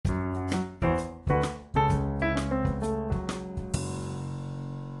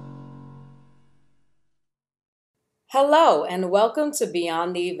Hello, and welcome to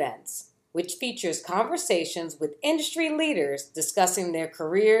Beyond the Events, which features conversations with industry leaders discussing their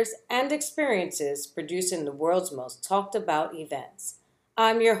careers and experiences producing the world's most talked about events.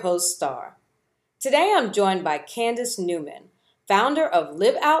 I'm your host, Star. Today I'm joined by Candace Newman, founder of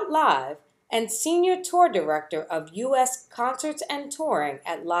Live Out Live and Senior Tour Director of U.S. Concerts and Touring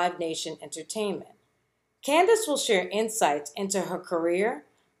at Live Nation Entertainment. Candace will share insights into her career,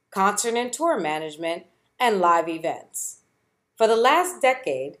 concert and tour management, and live events. For the last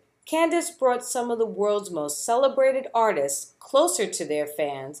decade, Candace brought some of the world's most celebrated artists closer to their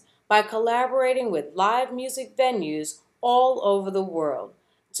fans by collaborating with live music venues all over the world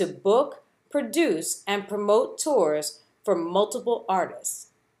to book, produce, and promote tours for multiple artists,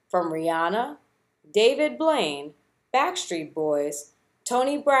 from Rihanna, David Blaine, Backstreet Boys,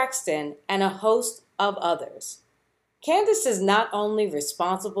 Toni Braxton, and a host of others. Candace is not only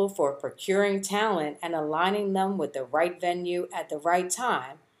responsible for procuring talent and aligning them with the right venue at the right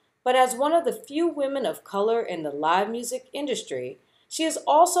time, but as one of the few women of color in the live music industry, she is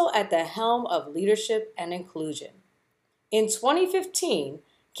also at the helm of leadership and inclusion. In 2015,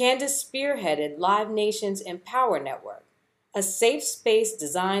 Candace spearheaded Live Nation's Empower Network, a safe space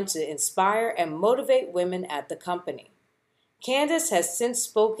designed to inspire and motivate women at the company. Candace has since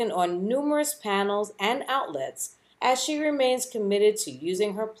spoken on numerous panels and outlets as she remains committed to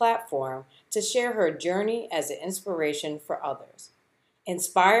using her platform to share her journey as an inspiration for others.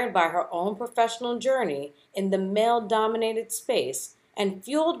 Inspired by her own professional journey in the male-dominated space and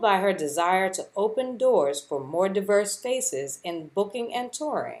fueled by her desire to open doors for more diverse faces in booking and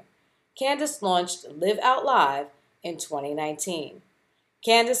touring, Candace launched Live Out Live in 2019.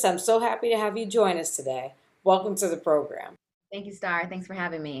 Candace, I'm so happy to have you join us today. Welcome to the program. Thank you, Star. Thanks for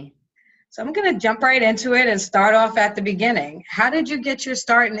having me. So I'm going to jump right into it and start off at the beginning. How did you get your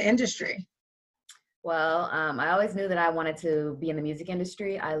start in the industry? Well, I always knew that I wanted to be in the music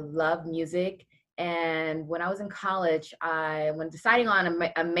industry. I love music. And when I was in college, when deciding on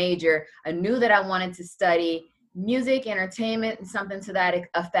a major, I knew that I wanted to study music, entertainment, and something to that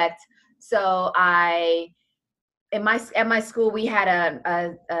effect. So at my school, we had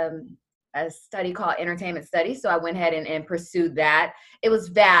a study called entertainment studies. So I went ahead and pursued that. It was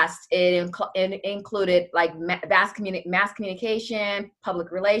vast. It included like mass communication, public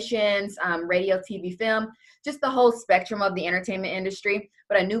relations, radio, TV, film, just the whole spectrum of the entertainment industry.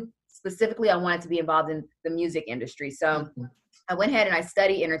 But I knew specifically I wanted to be involved in the music industry. So I went ahead and I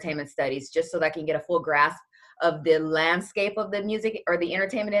studied entertainment studies just so that I can get a full grasp of the landscape of the music or the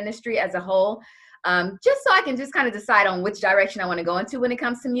entertainment industry as a whole. Just so I can just kind of decide on which direction I want to go into when it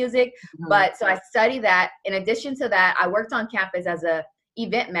comes to music. Mm-hmm. But so I study that. In addition to that, I worked on campus as a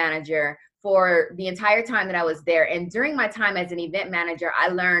event manager for the entire time that I was there. And during my time as an event manager, I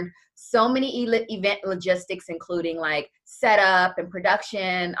learned so many event logistics, including like setup and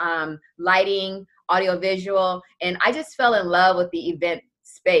production, lighting, audio visual. And I just fell in love with the event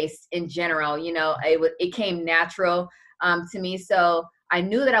space in general. You know, it came natural to me. So I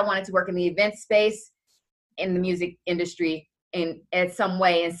knew that I wanted to work in the event space in the music industry in some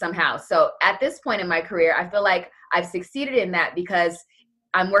way and somehow. So at this point in my career, I feel like I've succeeded in that because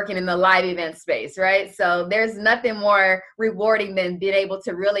I'm working in the live event space, right? So there's nothing more rewarding than being able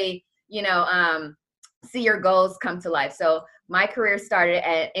to really, see your goals come to life. So my career started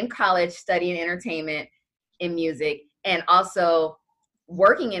in college studying entertainment in music and also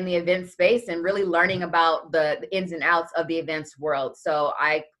working in the event space and really learning about the ins and outs of the events world. So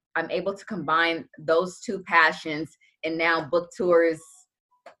I'm able to combine those two passions and now book tours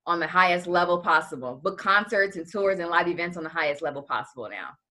on the highest level possible, book concerts and tours and live events on the highest level possible now.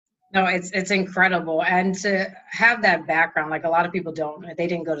 No, it's incredible. And to have that background, like a lot of people they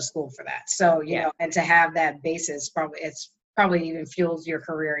didn't go to school for that. So, you know, and to have that basis, probably even fuels your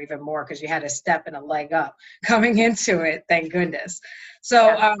career even more because you had a step and a leg up coming into it. Thank goodness.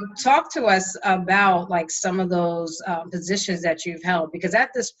 So talk to us about like some of those positions that you've held, because at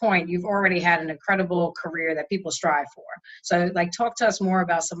this point you've already had an incredible career that people strive for. So like talk to us more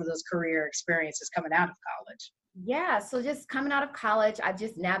about some of those career experiences coming out of college. Yeah, so just coming out of college, I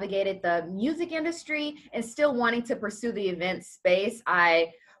just navigated the music industry and still wanting to pursue the event space.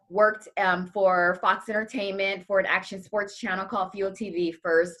 I worked for Fox Entertainment for an action sports channel called Fuel TV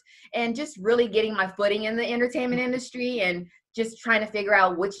first, and just really getting my footing in the entertainment industry and just trying to figure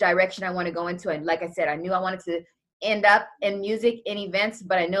out which direction I want to go into. And like I said, I knew I wanted to end up in music and events,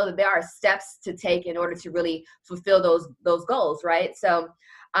 but I know that there are steps to take in order to really fulfill those goals, right? So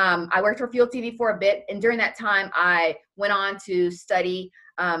I worked for Fuel TV for a bit, and during that time, I went on to study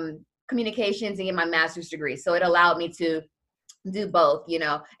communications and get my master's degree. So it allowed me to do both, you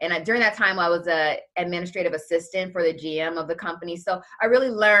know. And during that time, I was a administrative assistant for the GM of the company. So I really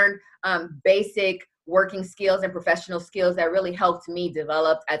learned basic working skills and professional skills that really helped me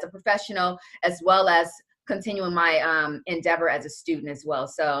develop as a professional, as well as continuing my endeavor as a student as well.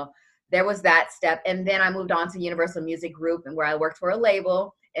 So there was that step. And then I moved on to Universal Music Group, and where I worked for a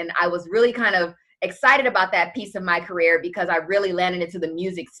label. And I was really kind of excited about that piece of my career because I really landed into the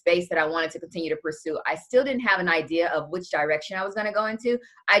music space that I wanted to continue to pursue. I still didn't have an idea of which direction I was going to go into.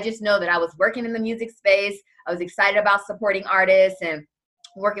 I just know that I was working in the music space. I was excited about supporting artists and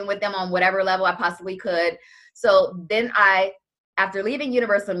working with them on whatever level I possibly could. So then after leaving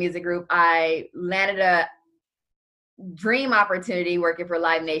Universal Music Group, I landed a dream opportunity working for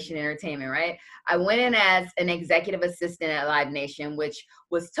Live Nation Entertainment, right? I went in as an executive assistant at Live Nation, which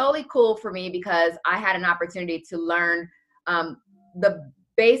was totally cool for me because I had an opportunity to learn the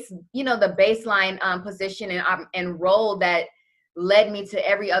baseline position and role that led me to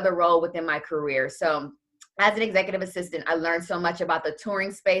every other role within my career. So as an executive assistant, I learned so much about the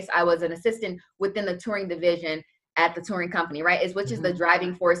touring space. I was an assistant within the touring division at the touring company, right? Which is the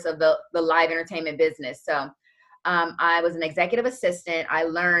driving force of the live entertainment business. So I was an executive assistant. I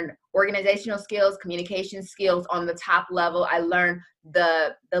learned organizational skills, communication skills on the top level. I learned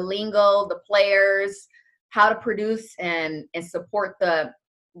the lingo, the players, how to produce and support the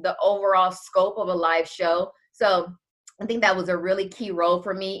overall scope of a live show. So I think that was a really key role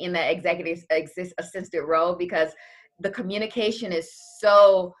for me in the executive assistant role, because the communication is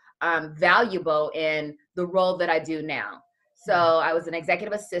so valuable in the role that I do now. So I was an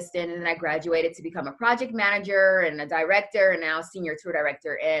executive assistant, and then I graduated to become a project manager and a director, and now senior tour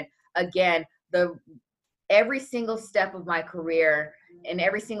director. And again, every single step of my career and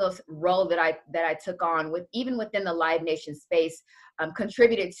every single role that I took on, even within the Live Nation space,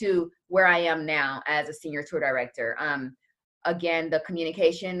 contributed to where I am now as a senior tour director. Again, the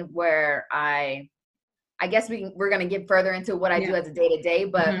communication, where I guess we're going to get further into what I do as a day-to-day,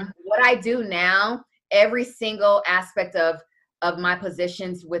 but what I do now, every single aspect of my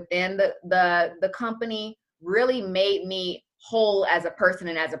positions within the company really made me whole as a person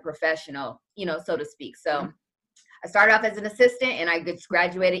and as a professional, you know, so to speak. So I started off as an assistant, and I just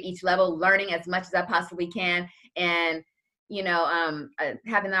graduated each level, learning as much as I possibly can, and, you know,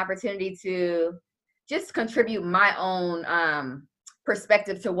 having the opportunity to just contribute my own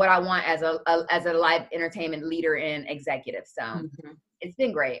perspective to what I want as a live entertainment leader and executive. So it's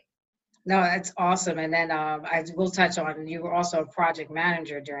been great. No, that's awesome. And then I will touch on, you were also a project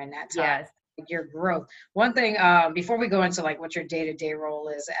manager during that time. Yes. Your growth. One thing, before we go into like what your day-to-day role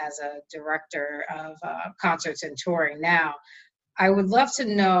is as a director of concerts and touring now, I would love to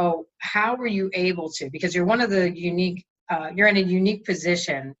know, how were you able to, because you're one of the unique, you're in a unique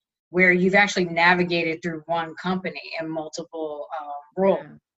position where you've actually navigated through one company in multiple roles,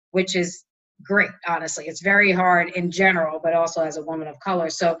 which is great, honestly. It's very hard in general, but also as a woman of color.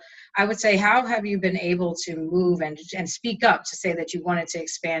 So I would say, how have you been able to move and speak up to say that you wanted to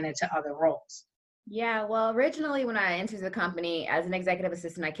expand into other roles? Yeah, well, originally when I entered the company as an executive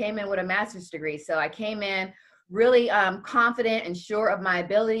assistant, I came in with a master's degree. So I came in really confident and sure of my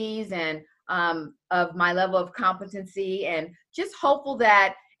abilities and of my level of competency, and just hopeful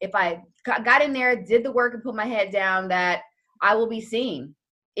that if I got in there, did the work and put my head down, that I will be seen.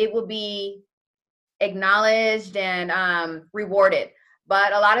 It will be acknowledged and rewarded.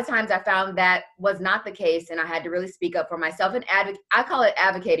 But a lot of times I found that was not the case, and I had to really speak up for myself and I call it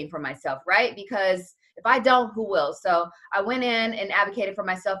advocating for myself, right? Because if I don't, who will? So I went in and advocated for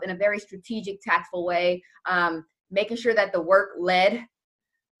myself in a very strategic, tactful way, making sure that the work led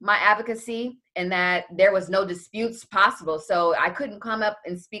my advocacy and that there was no disputes possible. So I couldn't come up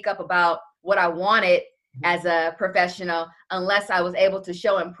and speak up about what I wanted as a professional unless I was able to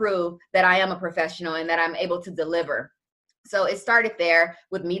show and prove that I am a professional and that I'm able to deliver. So it started there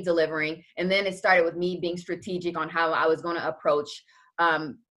with me delivering, and then it started with me being strategic on how I was going to approach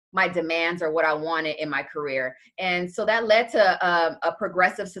my demands or what I wanted in my career. And so that led to a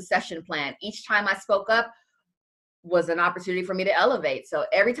progressive succession plan. Each time I spoke up was an opportunity for me to elevate. So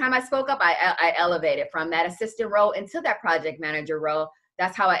every time I spoke up, I elevated from that assistant role into that project manager role.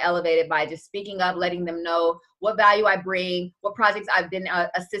 That's how I elevated, by just speaking up, letting them know what value I bring, what projects I've been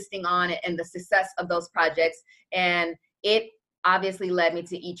assisting on, and the success of those projects. And it obviously led me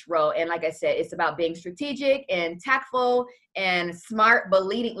to each role. And like I said, it's about being strategic and tactful and smart, but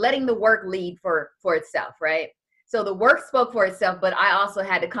letting the work lead for itself, right? So the work spoke for itself, but I also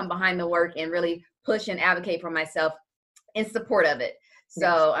had to come behind the work and really push and advocate for myself in support of it.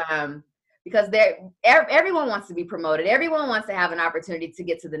 So, because everyone wants to be promoted. Everyone wants to have an opportunity to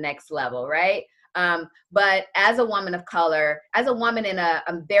get to the next level, right? But as a woman of color, as a woman in a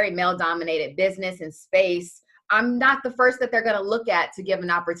very male dominated business and space, I'm not the first that they're going to look at to give an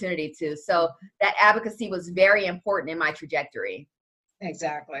opportunity to. So that advocacy was very important in my trajectory.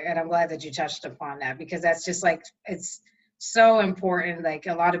 Exactly. And I'm glad that you touched upon that, because that's just like, it's so important. Like,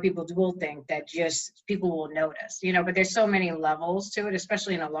 a lot of people will think that just people will notice, but there's so many levels to it,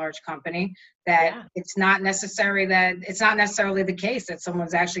 especially in a large company, that it's not necessary that it's not necessarily the case that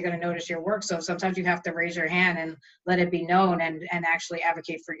someone's actually going to notice your work. So sometimes you have to raise your hand and let it be known, and actually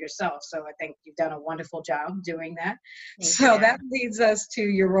advocate for yourself. So I think you've done a wonderful job doing that. So that leads us to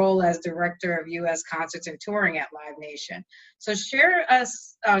your role as director of U.S. concerts and touring at Live Nation. So share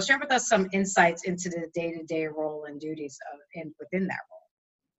with us some insights into the day-to-day role and duties within that role.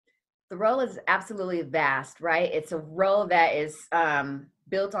 The role is absolutely vast, right? It's a role that is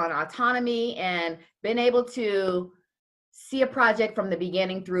built on autonomy and been able to see a project from the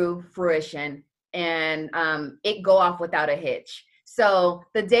beginning through fruition and it go off without a hitch. So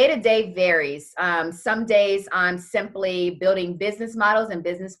the day-to-day varies. Some days I'm simply building business models and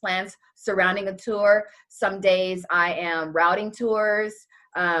business plans surrounding a tour. Some days I am routing tours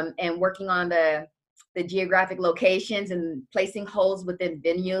and working on the geographic locations and placing holds within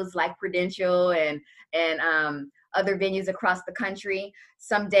venues like Prudential and other venues across the country.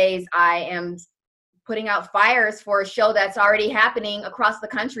 Some days I am putting out fires for a show that's already happening across the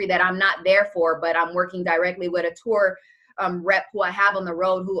country that I'm not there for, but I'm working directly with a tour rep who I have on the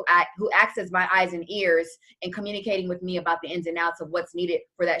road who acts as my eyes and ears and communicating with me about the ins and outs of what's needed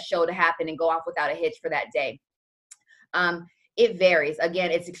for that show to happen and go off without a hitch for that day. It varies.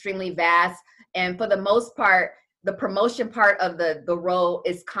 Again, it's extremely vast. And for the most part, the promotion part of the role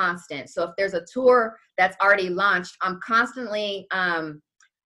is constant. So if there's a tour that's already launched, I'm constantly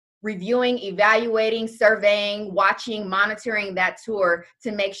reviewing, evaluating, surveying, watching, monitoring that tour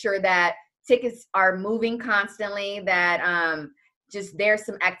to make sure that tickets are moving constantly, that just there's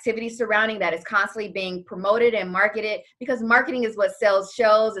some activity surrounding that is constantly being promoted and marketed, because marketing is what sells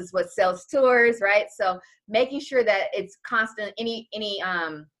shows, is what sells tours, right? So making sure that it's constant, any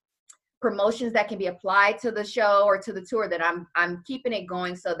promotions that can be applied to the show or to the tour, that I'm keeping it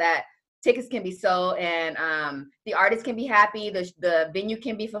going so that tickets can be sold and the artist can be happy, the venue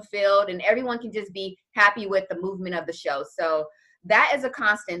can be fulfilled, and everyone can just be happy with the movement of the show. So that is a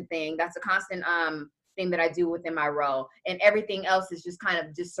constant thing. That's a constant thing that I do within my role. And everything else is just kind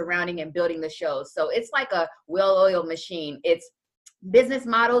of just surrounding and building the shows. So it's like a well-oiled machine. It's business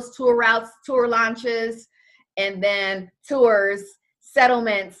models, tour routes, tour launches, and then tours,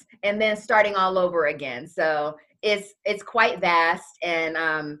 settlements, and then starting all over again. So it's quite vast,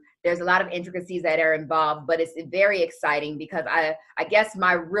 and there's a lot of intricacies that are involved, but it's very exciting because I guess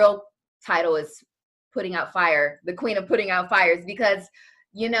my real title is putting out fire, the queen of putting out fires, because,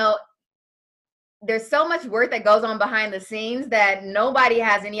 there's so much work that goes on behind the scenes that nobody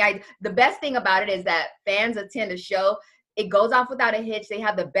has any idea. The best thing about it is that fans attend a show, it goes off without a hitch, they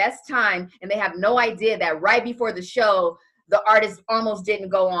have the best time, and they have no idea that right before the show, the artist almost didn't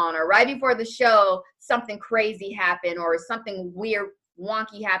go on, or right before the show, something crazy happened, or something weird,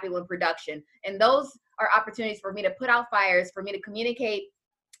 wonky happened with production. And those are opportunities for me to put out fires, for me to communicate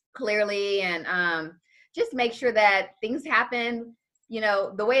clearly, and just make sure that things happen,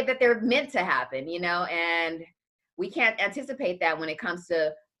 the way that they're meant to happen, and we can't anticipate that when it comes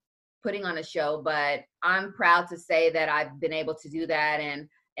to putting on a show, but I'm proud to say that I've been able to do that.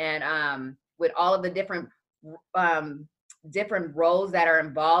 And with all of the different roles that are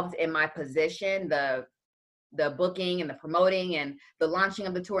involved in my position, the booking and the promoting and the launching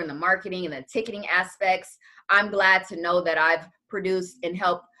of the tour and the marketing and the ticketing aspects, I'm glad to know that I've produced and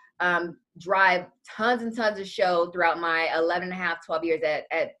helped drive tons and tons of show throughout my 11 and a half, 12 years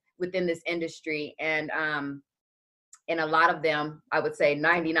at within this industry. And a lot of them, I would say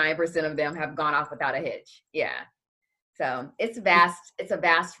 99% of them have gone off without a hitch. Yeah. So it's vast. It's a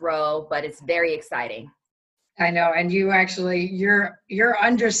vast role, but it's very exciting. I know. And you actually, you're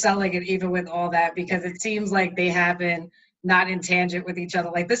underselling it even with all that, because it seems like they happen not in tangent with each other.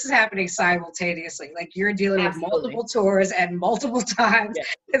 Like, this is happening simultaneously. Like, you're dealing with multiple tours and multiple times. Yeah.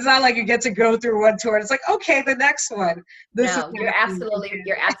 It's not like you get to go through one tour. It's like, okay, the next one. You're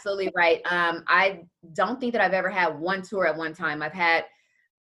absolutely right. I don't think that I've ever had one tour at one time. I've had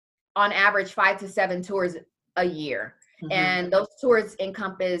on average 5 to 7 tours a year. Mm-hmm. And those tours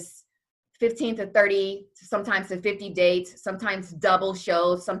encompass 15 to 30, sometimes to 50 dates, sometimes double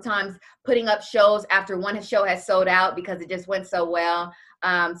shows, sometimes putting up shows after one show has sold out because it just went so well.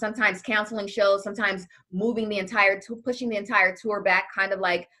 Sometimes canceling shows, sometimes moving the entire tour, pushing the entire tour back, kind of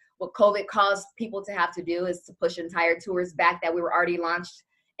like what COVID caused people to have to do, is to push entire tours back that we were already launched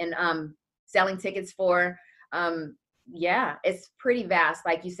and selling tickets for. Yeah, it's pretty vast.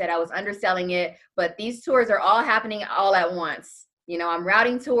 Like you said, I was underselling it, but these tours are all happening all at once. You know, I'm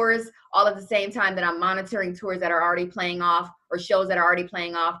routing tours all at the same time that I'm monitoring tours that are already playing off or shows that are already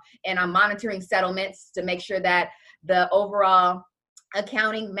playing off. And I'm monitoring settlements to make sure that the overall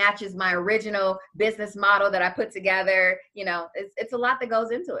accounting matches my original business model that I put together. You know, it's a lot that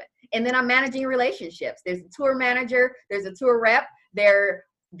goes into it. And then I'm managing relationships. There's a tour manager, there's a tour rep,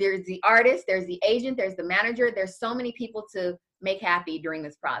 there's the artist, there's the agent, there's the manager. There's so many people to make happy during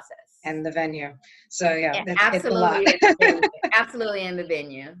this process. And the venue. So yeah, absolutely, absolutely in the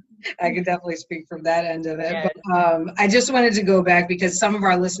venue. I could definitely speak from that end of it. Yes. But I just wanted to go back because some of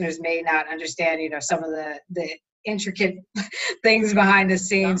our listeners may not understand, you know, some of the intricate things behind the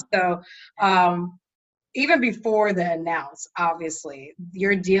scenes. So even before the announce, obviously,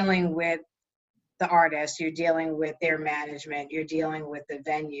 you're dealing with the artists, you're dealing with their management, you're dealing with the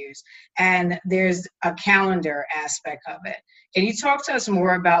venues, and there's a calendar aspect of it. Can you talk to us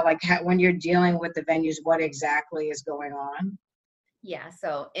more about like when you're dealing with the venues, what exactly is going on? Yeah,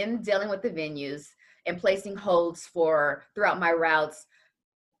 so in dealing with the venues and placing holds throughout my routes,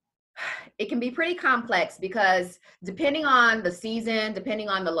 it can be pretty complex because depending on the season, depending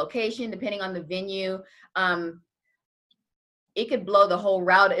on the location, depending on the venue, it could blow the whole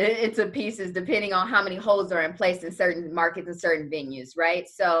route into pieces depending on how many holds are in place in certain markets and certain venues, right?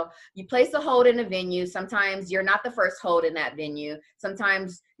 So you place a hold in a venue. Sometimes you're not the first hold in that venue.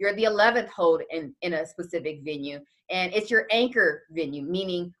 Sometimes you're the 11th hold in a specific venue. And it's your anchor venue,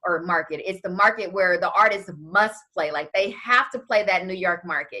 meaning, or market. It's the market where the artists must play. Like they have to play that New York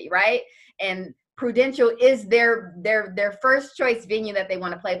market, right? And Prudential is their first choice venue that they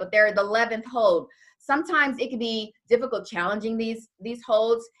want to play, but they're the 11th hold. Sometimes it can be difficult challenging these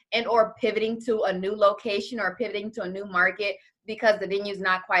holds and or pivoting to a new location or pivoting to a new market because the venue is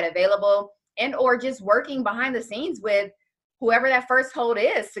not quite available, and or just working behind the scenes with whoever that first hold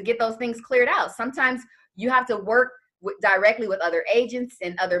is to get those things cleared out. Sometimes you have to work directly with other agents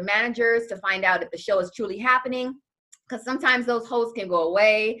and other managers to find out if the show is truly happening, because sometimes those holds can go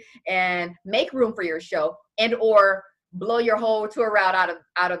away and make room for your show and or blow your whole tour route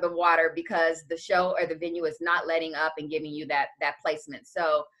out of the water because the show or the venue is not letting up and giving you that placement.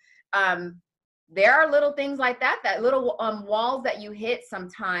 So there are little things like that little walls that you hit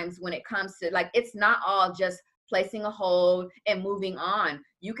sometimes when it comes to, like, it's not all just placing a hold and moving on.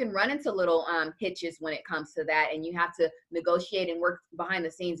 You can run into little hitches when it comes to that, and you have to negotiate and work behind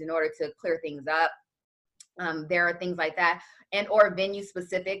the scenes in order to clear things up. There are things like that, and or venue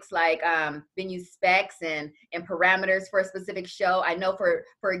specifics, like venue specs and parameters for a specific show. I know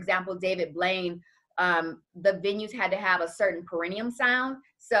for example, David Blaine, the venues had to have a certain perineum sound,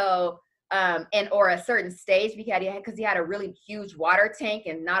 so and or a certain stage because he had a really huge water tank,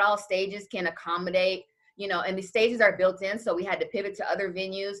 and not all stages can accommodate, you know, and the stages are built in, so we had to pivot to other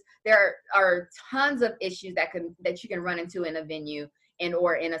venues. There are tons of issues that you can run into in a venue and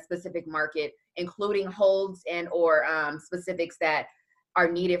or in a specific market, including holds and or specifics that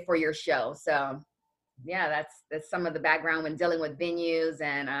are needed for your show. So yeah, that's some of the background when dealing with venues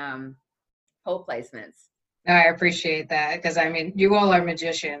and hold placements. I appreciate that, because I mean, you all are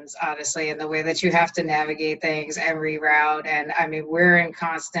magicians, honestly, in the way that you have to navigate things and reroute. And I mean, we're in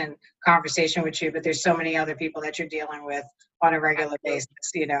constant conversation with you, but there's so many other people that you're dealing with on a regular basis,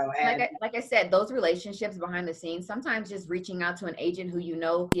 you know. And like I said, those relationships behind the scenes, sometimes just reaching out to an agent who you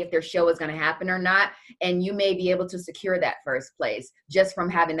know if their show is going to happen or not, and you may be able to secure that first place just from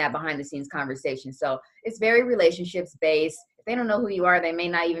having that behind the scenes conversation. So it's very relationships based. If they don't know who you are, they may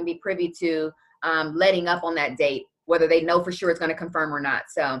not even be privy to letting up on that date, whether they know for sure it's going to confirm or not.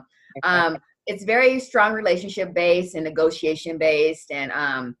 So it's very strong relationship based and negotiation based.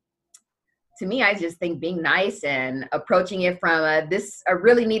 And to me, I just think being nice and approaching it from I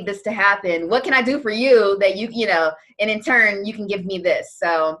really need this to happen. What can I do for you that you know, and in turn, you can give me this.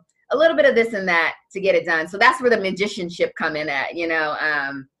 So a little bit of this and that to get it done. So that's where the magicianship come in at, you know,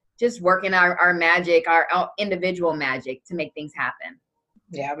 just working our magic, our individual magic to make things happen.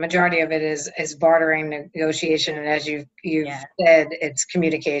 Yeah, majority of it is bartering, negotiation, and as you've said, it's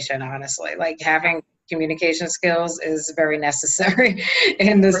communication. Honestly, like having communication skills is very necessary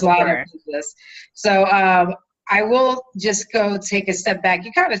in this line of business. So I will just go take a step back.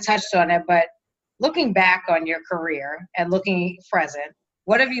 You kind of touched on it, but looking back on your career and looking present,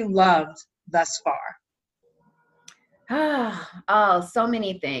 what have you loved thus far? Oh, so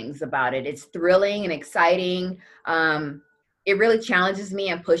many things about it. It's thrilling and exciting. It really challenges me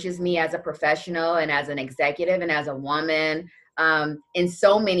and pushes me as a professional and as an executive and as a woman in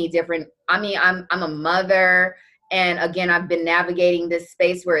so many different, I mean, I'm a mother And again, I've been navigating this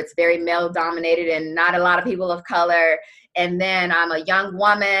space where it's very male dominated and not a lot of people of color. And then I'm a young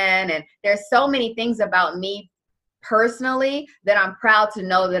woman, and there's so many things about me personally that I'm proud to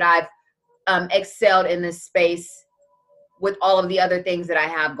know that I've excelled in this space with all of the other things that I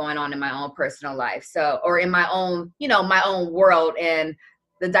have going on in my own personal life. So, or in my own, my own world and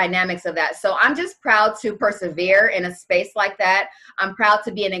the dynamics of that. So I'm just proud to persevere in a space like that. I'm proud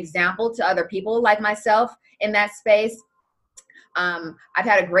to be an example to other people like myself in that space. I've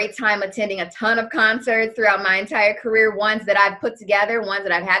had a great time attending a ton of concerts throughout my entire career, ones that I've put together, ones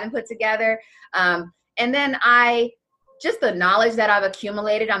that I haven't put together. And then just the knowledge that I've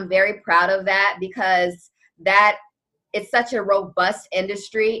accumulated, I'm very proud of that, because it's such a robust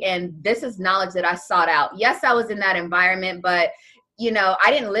industry, and this is knowledge that I sought out. Yes, I was in that environment, but I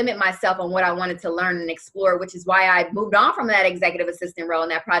didn't limit myself on what I wanted to learn and explore, which is why I moved on from that executive assistant role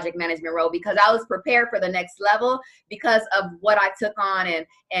and that project management role, because I was prepared for the next level because of what I took on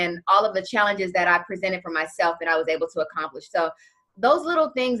and all of the challenges that I presented for myself and I was able to accomplish. So those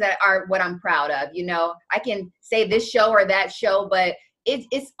little things that are what I'm proud of. I can say this show or that show, but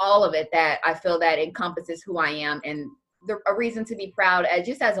it's all of it that I feel that encompasses who I am, and a reason to be proud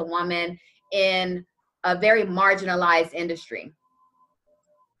just as a woman in a very marginalized industry.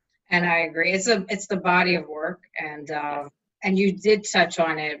 And I agree. It's the body of work, and you did touch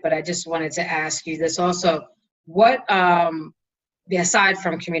on it, but I just wanted to ask you this also. What aside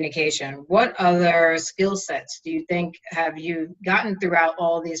from communication, what other skill sets do you think have you gotten throughout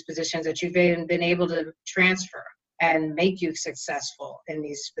all these positions that you've been able to transfer and make you successful in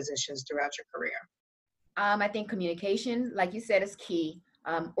these positions throughout your career? I think communication, like you said, is key.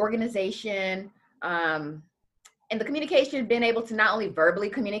 Organization, and the communication, being able to not only verbally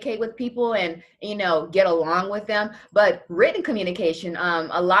communicate with people and, get along with them, but written communication.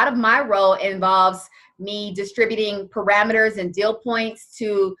 A lot of my role involves me distributing parameters and deal points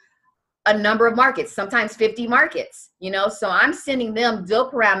to a number of markets, sometimes 50 markets, so I'm sending them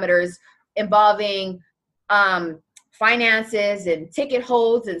deal parameters involving finances and ticket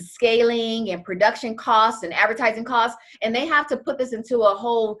holds and scaling and production costs and advertising costs. And they have to put this into a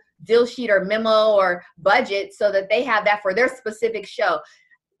whole deal sheet or memo or budget so that they have that for their specific show.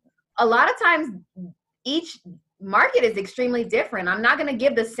 A lot of times each market is extremely different. I'm not going to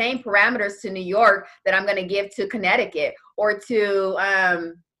give the same parameters to New York that I'm going to give to Connecticut or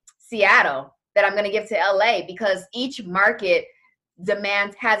to Seattle that I'm going to give to LA, because each market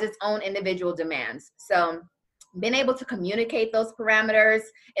has its own individual demands. So being able to communicate those parameters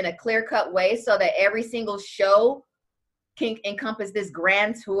in a clear-cut way so that every single show can encompass this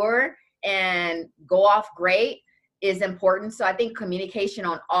grand tour and go off great is important. So I think communication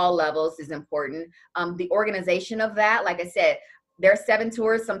on all levels is important. The organization of that, like I said, there are 7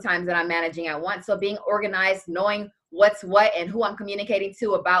 tours sometimes that I'm managing at once. So being organized, knowing what's what and who I'm communicating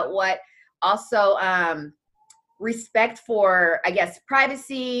to about what. Also, respect for, I guess,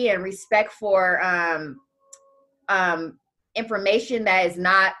 privacy, and respect for information that is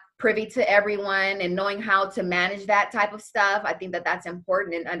not privy to everyone, and knowing how to manage that type of stuff. I think that that's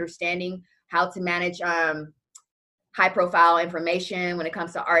important, in understanding how to manage high profile information when it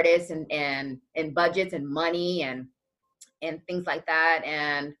comes to artists and budgets and money and things like that.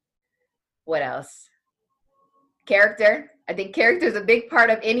 And what else? Character. I think character is a big part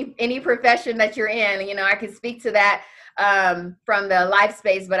of any profession that you're in. I can speak to that from the life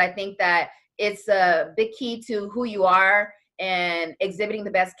space, but I think that it's a big key to who you are and exhibiting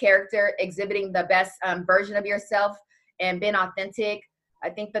the best character, exhibiting the best version of yourself, and being authentic. I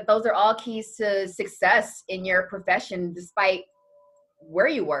think that those are all keys to success in your profession, despite where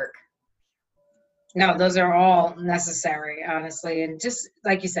you work. No, those are all necessary, honestly. And just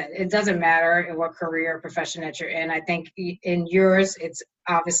like you said, it doesn't matter in what career or profession that you're in. I think in yours, it's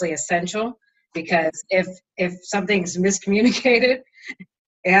obviously essential, because if something's miscommunicated,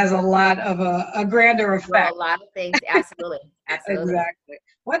 it has a lot of a grander effect. Well, a lot of things, absolutely. Absolutely. Exactly.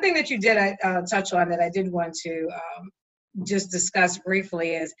 One thing that you did touch on that I did want to just discuss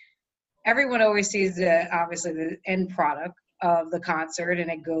briefly is everyone always sees obviously the end product of the concert, and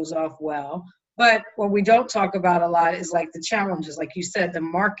it goes off well. But what we don't talk about a lot is like the challenges, like you said, the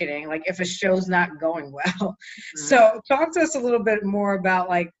marketing, like if a show's not going well. Mm-hmm. So talk to us a little bit more about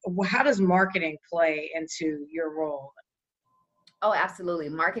like, how does marketing play into your role? Oh, absolutely.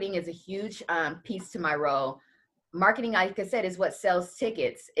 Marketing is a huge piece to my role. Marketing, like I said, is what sells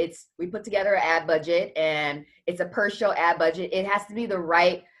tickets. We put together an ad budget, and it's a per show ad budget. It has to be the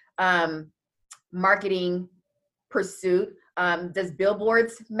right marketing pursuit. Does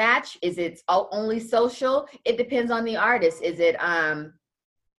billboards match? Is it only social? It depends on the artist. Is it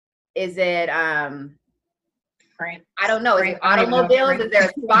Print. I don't know. Is it automobiles? Is there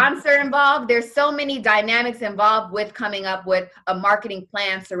a sponsor involved? There's so many dynamics involved with coming up with a marketing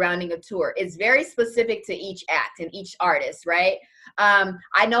plan surrounding a tour. It's very specific to each act and each artist, right?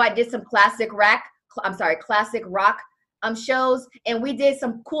 I know I did some classic rock shows, and we did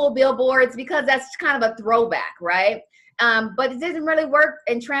some cool billboards because that's kind of a throwback, right? But it doesn't really work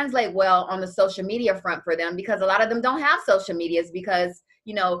and translate well on the social media front for them because a lot of them don't have social medias because,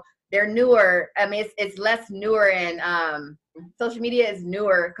 you know, they're newer. I mean, it's less newer, and social media is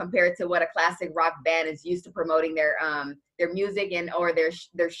newer compared to what a classic rock band is used to promoting their music and or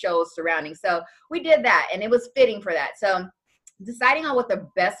their shows surrounding. So we did that, and it was fitting for that. So deciding on what the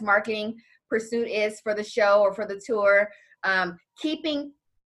best marketing pursuit is for the show or for the tour, keeping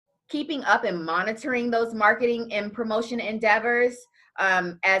up and monitoring those marketing and promotion endeavors.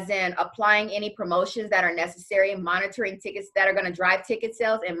 As in applying any promotions that are necessary, monitoring tickets that are going to drive ticket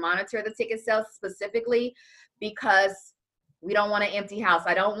sales, and monitor the ticket sales specifically because we don't want an empty house.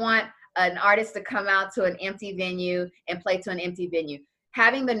 I don't want an artist to come out to an empty venue and play to an empty venue.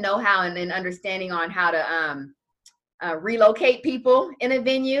 Having the know-how and understanding on how to relocate people in a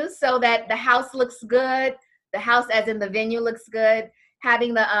venue so that the house looks good, the house as in the venue looks good,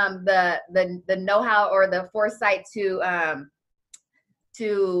 having the know-how or the foresight to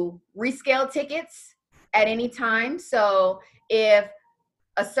rescale tickets at any time. So if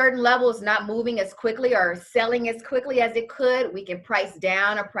a certain level is not moving as quickly or selling as quickly as it could, we can price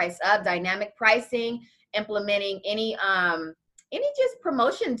down or price up, dynamic pricing, implementing any just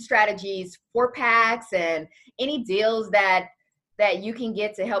promotion strategies, 4-packs, and any deals that you can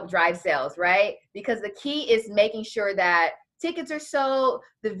get to help drive sales, right? Because the key is making sure that tickets are sold,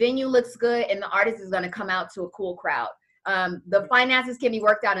 the venue looks good, and the artist is going to come out to a cool crowd. The finances can be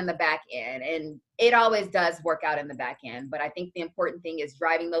worked out in the back end, and it always does work out in the back end. But I think the important thing is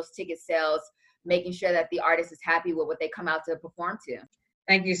driving those ticket sales, making sure that the artist is happy with what they come out to perform to.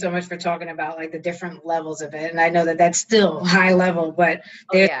 Thank you so much for talking about like the different levels of it. And I know that that's still high level, but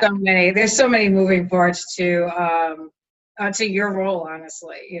there's so many moving parts to your role,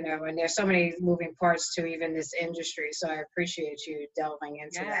 honestly, you know, and there's so many moving parts to even this industry. So I appreciate you delving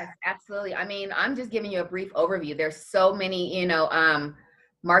into that. Absolutely. I mean, I'm just giving you a brief overview. There's so many, you know,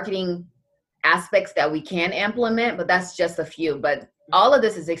 marketing aspects that we can implement, but that's just a few. But all of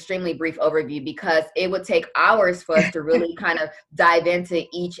this is extremely brief overview because it would take hours for us to really kind of dive into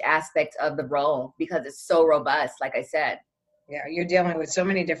each aspect of the role because it's so robust, like I said. Yeah, you're dealing with so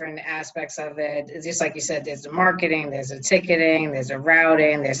many different aspects of it. It's just like you said, there's the marketing, there's the ticketing, there's the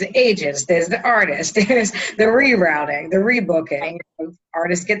routing, there's the agents, there's the artists, there's the rerouting, the rebooking. Right. You know,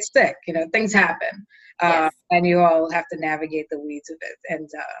 artists get sick, you know, things happen. Yes. And you all have to navigate the weeds of it. And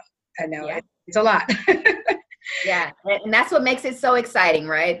I know it's a lot. Yeah, and that's what makes it so exciting,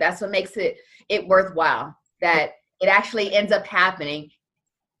 right? That's what makes it worthwhile, that it actually ends up happening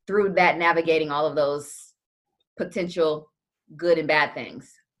through that navigating all of those potential good and bad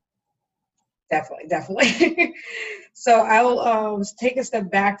things. Definitely. So I'll take a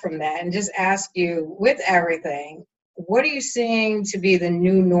step back from that and just ask you, with everything, what are you seeing to be the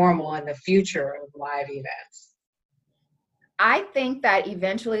new normal in the future of live events? I think that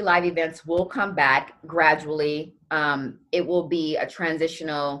eventually live events will come back gradually. It will be a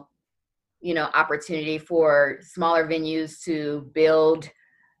transitional, you know, opportunity for smaller venues to build,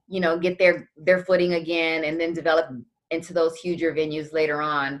 you know, get their footing again and then develop into those huger venues later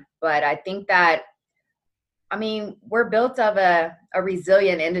on. But I think that, I mean, we're built of a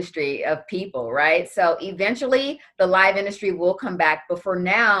resilient industry of people, right? So eventually the live industry will come back. But for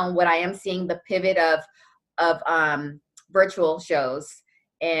now, what I am seeing the pivot of virtual shows.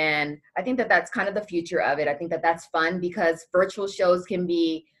 And I think that that's kind of the future of it. I think that that's fun because virtual shows can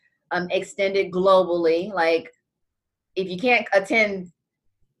be extended globally. Like if you can't attend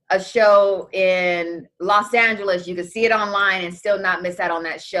a show in Los Angeles, you can see it online and still not miss out on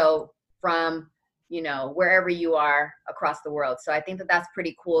that show from, you know, wherever you are across the world. So I think that that's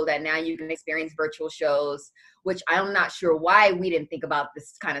pretty cool that now you can experience virtual shows, which I'm not sure why we didn't think about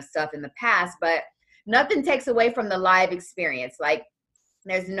this kind of stuff in the past, but nothing takes away from the live experience. Like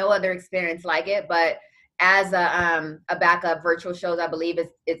there's no other experience like it, but as a backup, virtual shows, I believe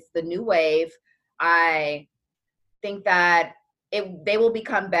it's the new wave. I think that they will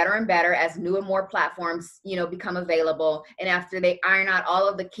become better and better as new and more platforms, you know, become available. And after they iron out all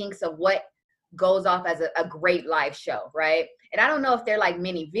of the kinks of what goes off as a great live show, right? And I don't know if they're like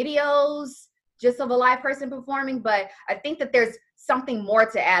mini videos just of a live person performing, but I think that there's something more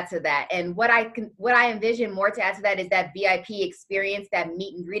to add to that. And what I envision more to add to that is that VIP experience, that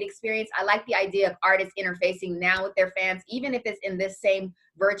meet and greet experience. I like the idea of artists interfacing now with their fans, even if it's in this same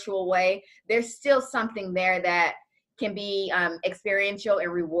virtual way. There's still something there that can be experiential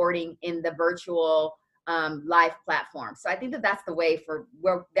and rewarding in the virtual live platform. So I think that that's the way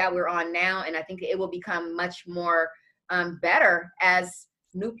that we're on now. And I think it will become much more better as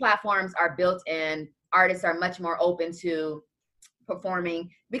new platforms are built and artists are much more open to performing,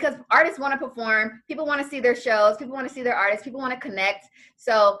 because artists want to perform, people want to see their shows, people want to see their artists, people want to connect.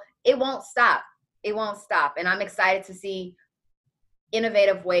 So it won't stop. It won't stop. And I'm excited to see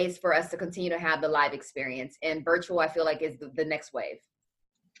innovative ways for us to continue to have the live experience. And virtual, I feel like, is the next wave.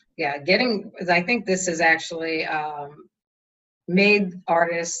 Yeah, I think this has actually made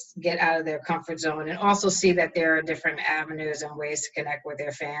artists get out of their comfort zone and also see that there are different avenues and ways to connect with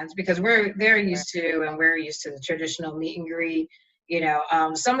their fans, because we're used to the traditional meet and greet.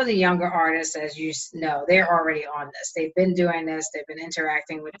 Some of the younger artists, as you know, they're already on this. They've been doing this. They've been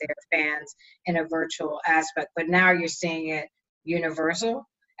interacting with their fans in a virtual aspect, but now you're seeing it universal.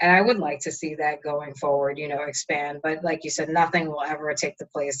 And I would like to see that going forward, expand. But like you said, nothing will ever take the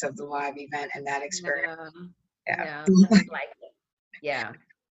place of the live event and that experience. Yeah. Yeah.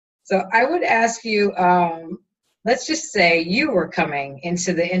 So I would ask you, let's just say you were coming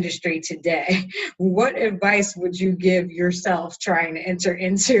into the industry today. What advice would you give yourself trying to enter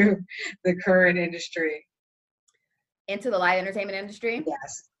into the current industry? Into the live entertainment industry?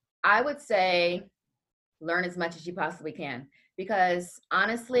 Yes. I would say learn as much as you possibly can. Because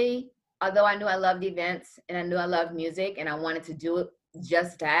honestly, although I knew I loved events and I knew I loved music and I wanted to do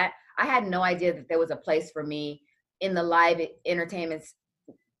just that, I had no idea that there was a place for me in the live entertainment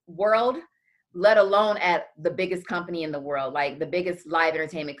world, let alone at the biggest company in the world, like the biggest live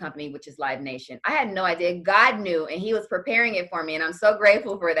entertainment company, which is Live Nation. I had no idea. God knew, and he was preparing it for me. And I'm so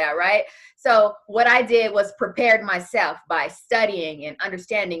grateful for that, right? So what I did was prepared myself by studying and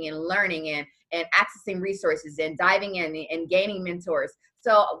understanding and learning and accessing resources and diving in and gaining mentors.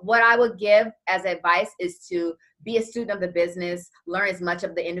 So what I would give as advice is to be a student of the business, learn as much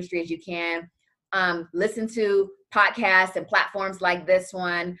of the industry as you can, listen to podcasts and platforms like this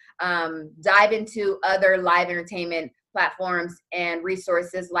one, dive into other live entertainment platforms and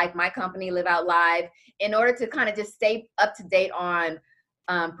resources like my company, Live Out Live, in order to kind of just stay up to date on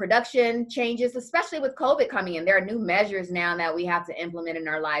production changes, especially with COVID coming in. There are new measures now that we have to implement in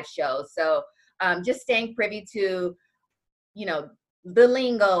our live shows. So just staying privy to, the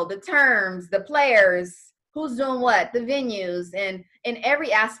lingo, the terms, the players, who's doing what, the venues, and in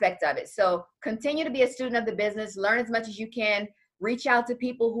every aspect of it. So continue to be a student of the business, learn as much as you can, reach out to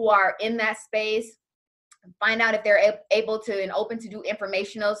people who are in that space, find out if they're able to and open to do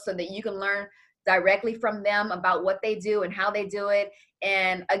informationals so that you can learn directly from them about what they do and how they do it.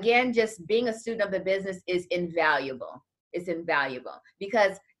 And again, just being a student of the business is invaluable. It's invaluable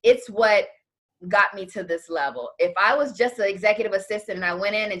because it's what got me to this level. If I was just an executive assistant and I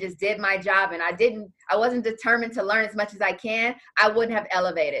went in and just did my job and I wasn't determined to learn as much as I can, I wouldn't have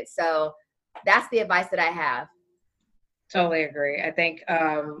elevated. So that's the advice that I have. Totally agree. I think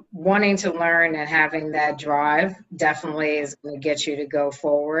wanting to learn and having that drive definitely is going to get you to go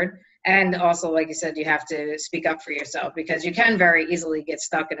forward. And also, like you said, you have to speak up for yourself because you can very easily get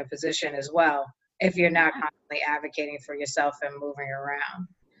stuck in a position as well if you're not constantly advocating for yourself and moving around.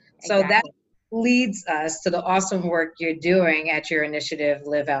 So that leads us to the awesome work you're doing at your initiative,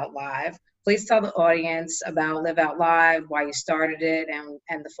 Live Out Live. Please tell the audience about Live Out Live, why you started it,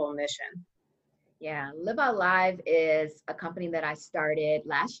 and the full mission. Yeah, Live Out Live is a company that I started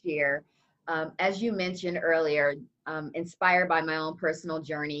last year. As you mentioned earlier, inspired by my own personal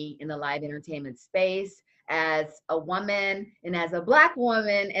journey in the live entertainment space as a woman and as a Black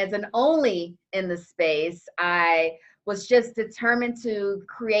woman, as an only in the space, I was just determined to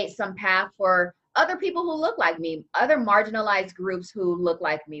create some path for other people who look like me, other marginalized groups who look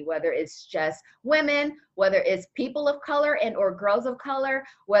like me, whether it's just women, whether it's people of color and or girls of color,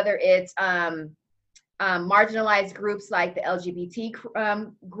 whether it's marginalized groups like the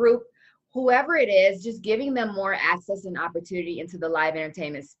LGBT group, whoever it is, just giving them more access and opportunity into the live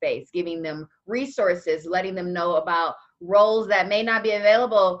entertainment space, giving them resources, letting them know about roles that may not be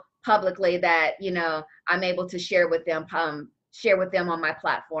available publicly that, I'm able to share with them on my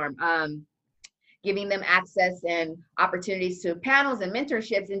platform, giving them access and opportunities to panels and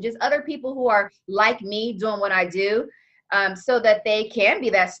mentorships and just other people who are like me doing what I do, so that they can be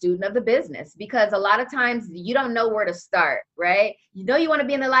that student of the business. Because a lot of times you don't know where to start, right? You want to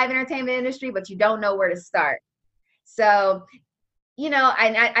be in the live entertainment industry, but you don't know where to start. So you know,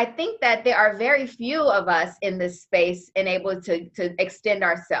 I think that there are very few of us in this space and able to extend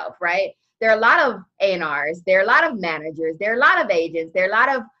ourselves, right? There are a lot of A&Rs, there are a lot of managers, there are a lot of agents, there are a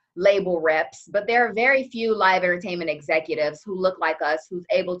lot of label reps, but there are very few live entertainment executives who look like us, who's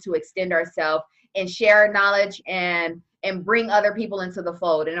able to extend ourselves and share knowledge and bring other people into the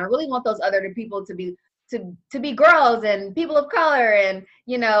fold. And I really want those other people to be to be girls and people of color, and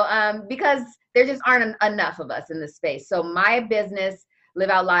you know, because there just aren't enough of us in this space. So my business, Live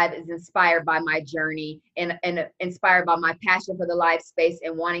Out Live, is inspired by my journey and inspired by my passion for the live space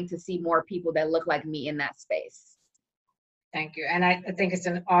and wanting to see more people that look like me in that space. Thank you. And I think it's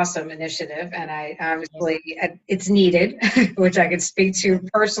an awesome initiative, and I obviously it's needed, which I could speak to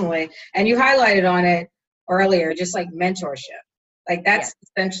personally. And you highlighted on it earlier, just like mentorship. Like that's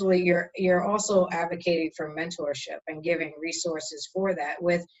essentially you're also advocating for mentorship and giving resources for that,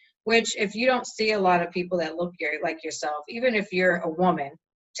 with which if you don't see a lot of people that look like yourself, even if you're a woman,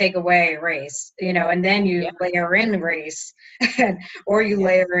 take away race, you know, and then you layer in race or you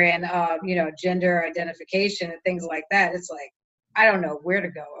layer in, you know, gender identification and things like that. It's like, I don't know where to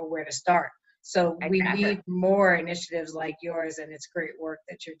go or where to start. So we need more initiatives like yours, and it's great work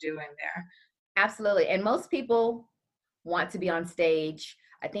that you're doing there. Absolutely. And most people want to be on stage.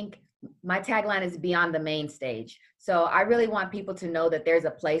 I think my tagline is beyond the main stage. So I really want people to know that there's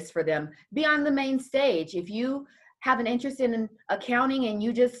a place for them beyond the main stage. If you have an interest in accounting and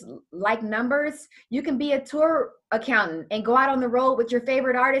you just like numbers, you can be a tour accountant and go out on the road with your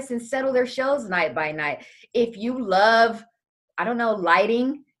favorite artists and settle their shows night by night. If you love, I don't know,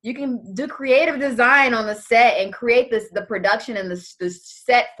 lighting, you can do creative design on the set and create the production and the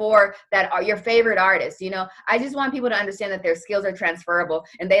set for that are your favorite artists. You know, I just want people to understand that their skills are transferable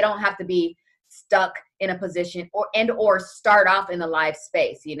and they don't have to be stuck in a position or start off in the live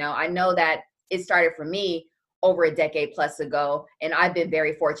space. You know, I know that it started for me over a decade plus ago, and I've been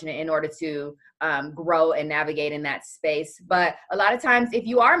very fortunate in order to grow and navigate in that space. But a lot of times, if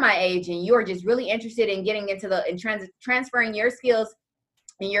you are my age and you are just really interested in getting into transferring your skills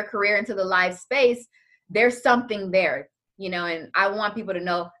in your career into the live space, there's something there, you know, and I want people to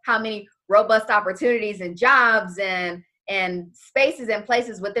know how many robust opportunities and jobs and spaces and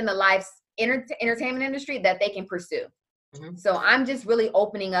places within the live entertainment industry that they can pursue. Mm-hmm. So I'm just really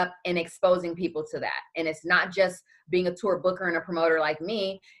opening up and exposing people to that. And it's not just being a tour booker and a promoter like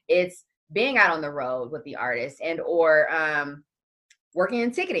me, it's being out on the road with the artists and or working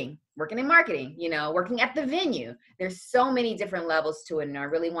in ticketing, working in marketing, you know, working at the venue. There's so many different levels to it, and I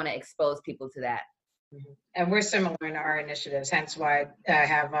really want to expose people to that. And we're similar in our initiatives, hence why I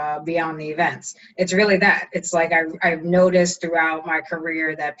have Beyond the Events. It's really that. It's like I've noticed throughout my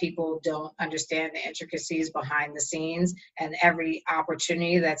career that people don't understand the intricacies behind the scenes and every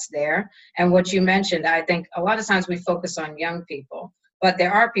opportunity that's there. And what you mentioned, I think a lot of times we focus on young people, but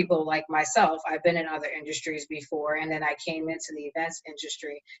there are people like myself. I've been in other industries before, and then I came into the events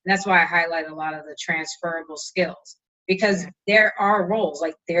industry. And that's why I highlight a lot of the transferable skills. Because there are roles,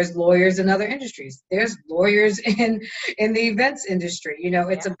 like there's lawyers in other industries. There's lawyers in the events industry. You know,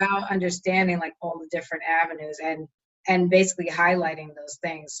 it's about understanding like all the different avenues and basically highlighting those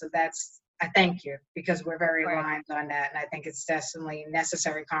things. So I thank you, because we're very aligned on that. And I think it's definitely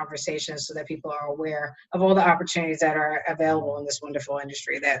necessary conversations so that people are aware of all the opportunities that are available in this wonderful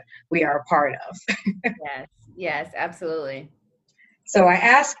industry that we are a part of. Yes, absolutely. So I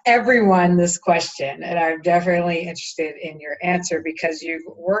ask everyone this question, and I'm definitely interested in your answer because you've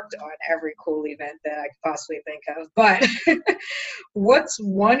worked on every cool event that I could possibly think of. But what's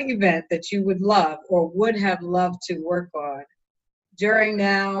one event that you would love or would have loved to work on during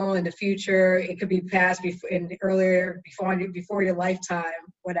now, in the future? It could be past, before your lifetime,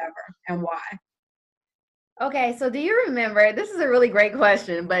 whatever, and why? Okay, so do you remember, this is a really great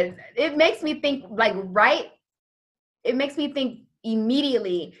question, but it makes me think it makes me think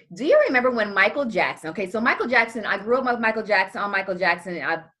immediately. Do you remember when Michael Jackson, okay, so Michael Jackson, I grew up with Michael Jackson,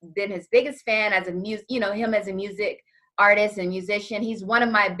 I've been his biggest fan as him as a music artist and musician. He's one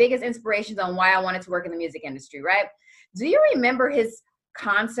of my biggest inspirations on why I wanted to work in the music industry, right? Do you remember his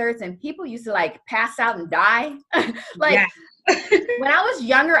concerts and people used to like pass out and die? When I was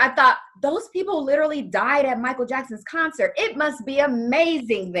younger, I thought those people literally died at Michael Jackson's concert. It must be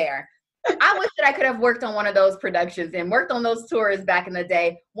amazing there. I wish that I could have worked on one of those productions and worked on those tours back in the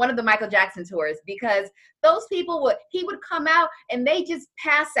day, one of the Michael Jackson tours, because those people he would come out and they just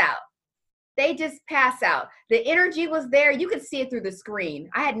pass out. They just pass out. The energy was there. You could see it through the screen.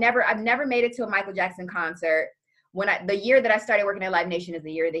 I've never made it to a Michael Jackson concert. The year that I started working at Live Nation is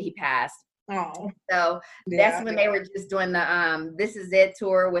the year that he passed. Oh, so that's when they were just doing the This Is It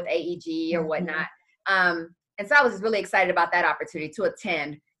tour with AEG or whatnot. And so I was really excited about that opportunity to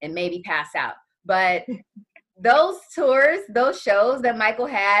attend and maybe pass out. But those tours, those shows that Michael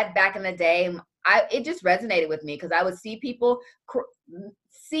had back in the day, it just resonated with me because I would see people,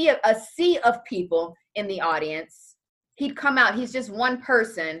 see a sea of people in the audience. He'd come out, he's just one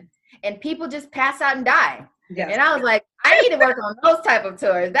person, and people just pass out and die. Yes. And I was like, I need to work on those type of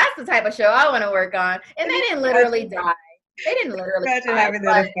tours. That's the type of show I want to work on. And they didn't literally die. They didn't literally imagine having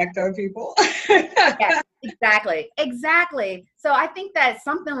that effect on people. Yes, exactly. So I think that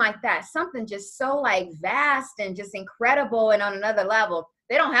something like that, something just so like vast and just incredible and on another level,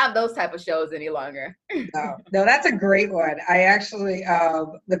 they don't have those type of shows any longer. No, that's a great one. I actually,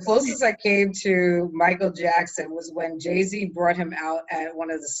 the closest I came to Michael Jackson was when Jay-Z brought him out at one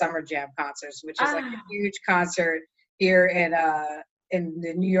of the Summer Jam concerts, which is like a huge concert here in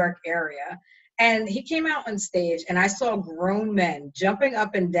the New York area. And he came out on stage and I saw grown men jumping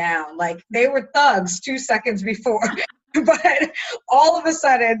up and down like they were thugs 2 seconds before. But all of a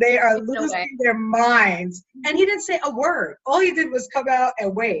sudden they are losing their minds. And he didn't say a word. All he did was come out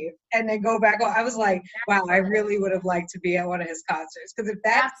and wave and then go back on. I was like, wow, I really would have liked to be at one of his concerts. Because if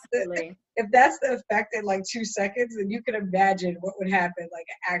that's the effect in like 2 seconds, then you can imagine what would happen like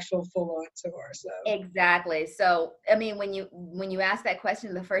an actual full-on tour. So exactly. So I mean, when you asked that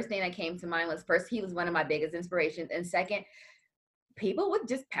question, the first thing that came to mind was, first, he was one of my biggest inspirations, and second, people would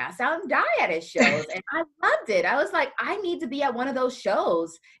just pass out and die at his shows. And I loved it. I was like, I need to be at one of those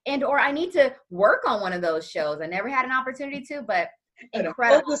shows, or I need to work on one of those shows. I never had an opportunity to, but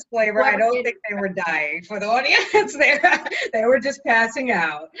incredible. Full disclaimer, I don't think they were dying for the audience. They were just passing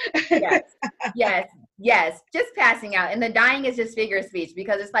out. Yes, just passing out. And the dying is just figure of speech,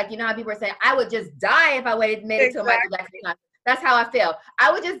 because it's like, you know how people are saying, I would just die if I made it to a Michael Jackson concert. That's how I feel.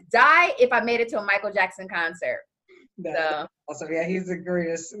 I would just die if I made it to a Michael Jackson concert. So awesome. Yeah, he's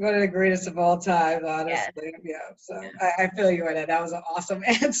one of the greatest of all time, honestly. Yeah. So I feel you on that. That was an awesome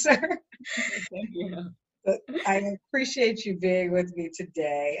answer. Thank you. But I appreciate you being with me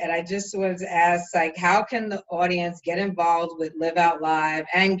today. And I just wanted to ask, like, how can the audience get involved with Live Out Live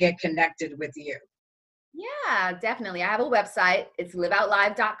and get connected with you? Yeah, definitely. I have a website. It's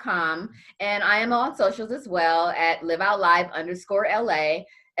liveoutlive.com. And I am on socials as well at liveoutlive_LA,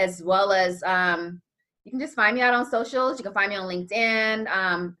 as well as you can just find me out on socials. You can find me on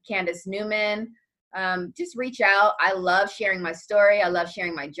LinkedIn, Candace Newman. Just reach out. I love sharing my story. I love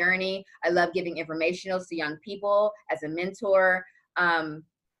sharing my journey. I love giving informationals to young people as a mentor.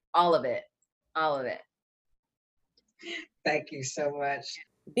 All of it. Thank you so much.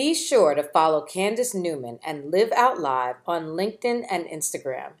 Be sure to follow Candace Newman and Live Out Live on LinkedIn and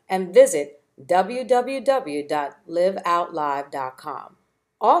Instagram, and visit www.liveoutlive.com.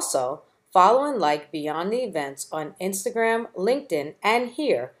 Also, follow and like Beyond the Events on Instagram, LinkedIn, and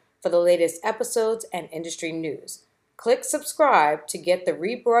here for the latest episodes and industry news. Click subscribe to get the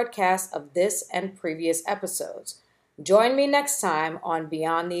rebroadcast of this and previous episodes. Join me next time on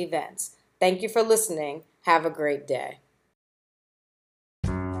Beyond the Events. Thank you for listening. Have a great day.